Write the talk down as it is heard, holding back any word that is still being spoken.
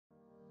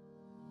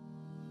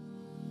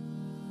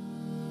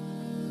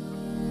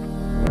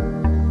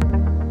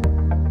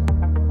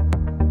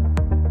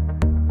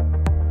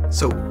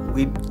So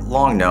we'd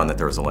long known that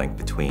there was a link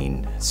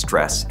between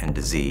stress and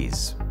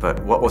disease,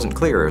 but what wasn't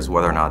clear is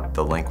whether or not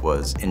the link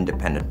was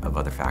independent of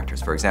other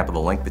factors. For example, the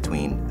link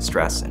between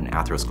stress and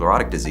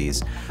atherosclerotic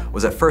disease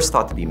was at first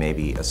thought to be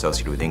maybe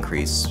associated with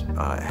increased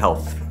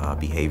health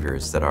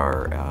behaviors that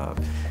are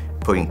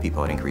putting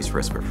people at increased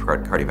risk for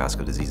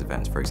cardiovascular disease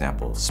events, for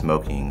example,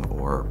 smoking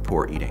or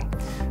poor eating.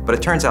 But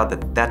it turns out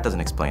that that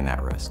doesn't explain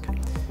that risk.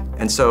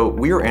 And so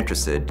we were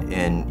interested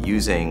in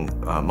using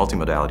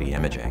multimodality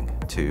imaging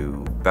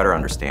to better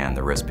understand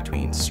the risk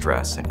between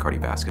stress and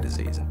cardiovascular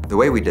disease. The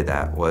way we did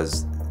that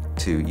was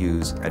to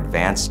use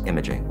advanced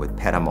imaging with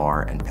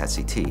PET-MR and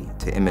PET-CT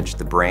to image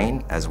the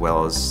brain as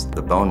well as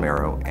the bone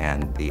marrow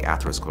and the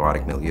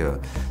atherosclerotic milieu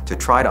to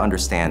try to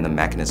understand the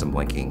mechanism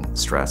linking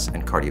stress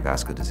and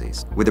cardiovascular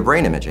disease. With the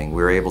brain imaging,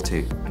 we were able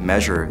to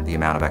measure the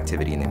amount of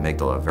activity in the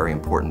amygdala, a very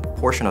important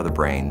portion of the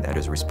brain that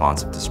is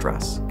responsive to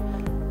stress.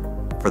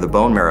 For the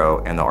bone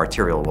marrow and the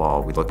arterial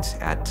wall, we looked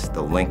at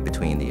the link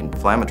between the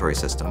inflammatory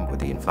system with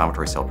the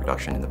inflammatory cell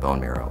production in the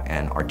bone marrow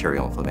and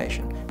arterial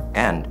inflammation.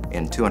 And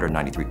in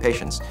 293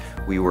 patients,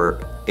 we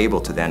were able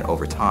to then,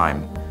 over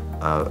time,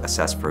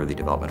 assess for the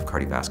development of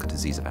cardiovascular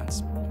disease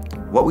events.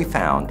 What we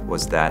found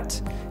was that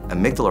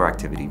amygdalar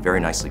activity very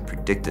nicely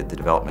predicted the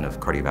development of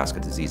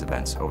cardiovascular disease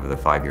events over the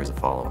 5 years of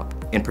follow-up.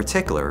 In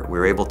particular, we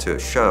were able to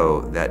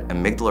show that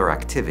amygdalar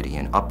activity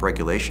and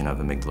upregulation of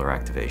amygdalar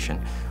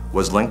activation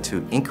was linked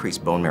to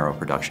increased bone marrow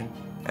production,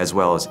 as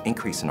well as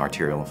increase in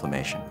arterial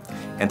inflammation.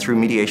 And through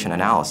mediation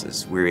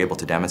analysis, we were able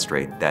to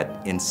demonstrate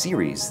that in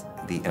series,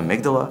 the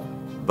amygdala,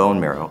 bone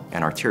marrow,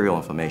 and arterial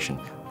inflammation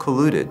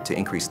colluded to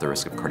increase the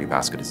risk of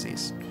cardiovascular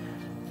disease.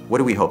 What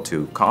do we hope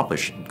to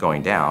accomplish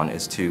going down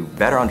is to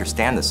better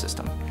understand the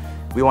system.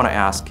 We want to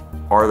ask,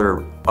 are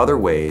there other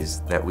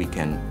ways that we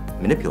can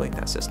manipulate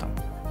that system?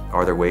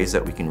 Are there ways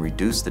that we can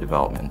reduce the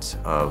development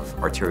of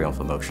arterial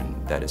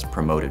inflammation that is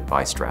promoted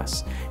by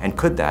stress? And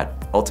could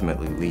that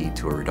ultimately lead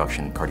to a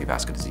reduction in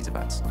cardiovascular disease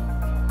events?